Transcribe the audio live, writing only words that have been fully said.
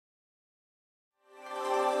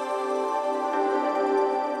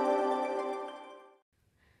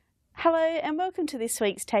Hello and welcome to this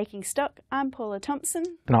week's Taking Stock. I'm Paula Thompson.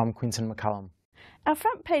 And I'm Quinton McCullum. Our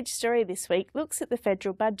front page story this week looks at the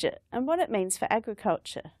federal budget and what it means for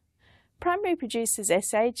agriculture. Primary Producers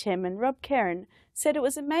SA Chairman Rob Kerrin said it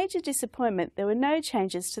was a major disappointment there were no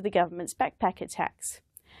changes to the government's backpacker tax.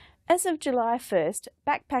 As of July 1st,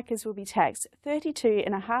 backpackers will be taxed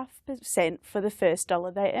 32.5% for the first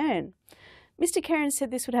dollar they earn. Mr Kerrin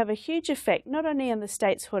said this would have a huge effect not only on the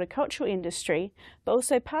state's horticultural industry, but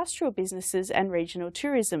also pastoral businesses and regional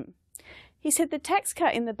tourism. He said the tax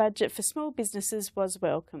cut in the budget for small businesses was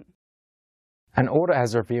welcome. An audit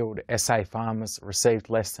has revealed SA farmers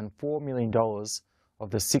received less than $4 million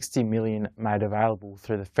of the $60 million made available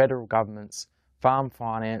through the federal government's farm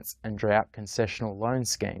finance and drought concessional loan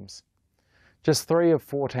schemes. Just 3 of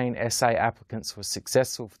 14 SA applicants were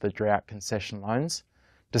successful for the drought concession loans,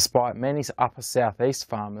 despite many upper southeast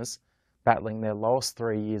farmers battling their lowest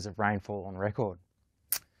 3 years of rainfall on record.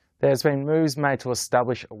 There has been moves made to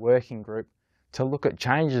establish a working group to look at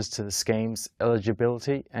changes to the scheme's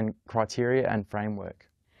eligibility and criteria and framework.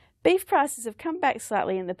 Beef prices have come back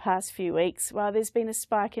slightly in the past few weeks, while there's been a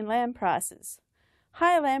spike in lamb prices.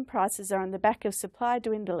 Higher lamb prices are on the back of supply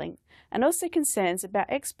dwindling and also concerns about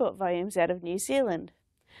export volumes out of New Zealand.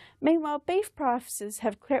 Meanwhile, beef prices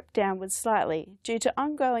have crept downwards slightly due to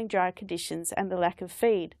ongoing dry conditions and the lack of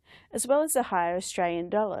feed, as well as a higher Australian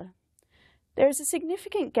dollar. There is a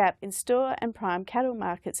significant gap in store and prime cattle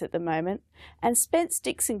markets at the moment, and Spence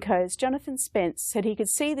Dixon Co.'s Jonathan Spence said he could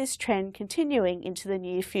see this trend continuing into the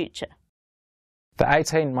near future. The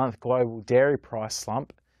 18-month global dairy price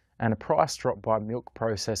slump and a price drop by milk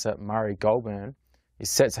processor Murray Goulburn is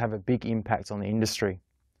set to have a big impact on the industry.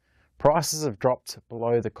 Prices have dropped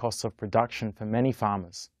below the cost of production for many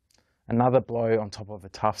farmers, another blow on top of a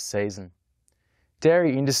tough season.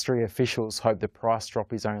 Dairy industry officials hope the price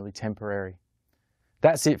drop is only temporary.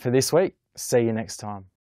 That's it for this week. See you next time.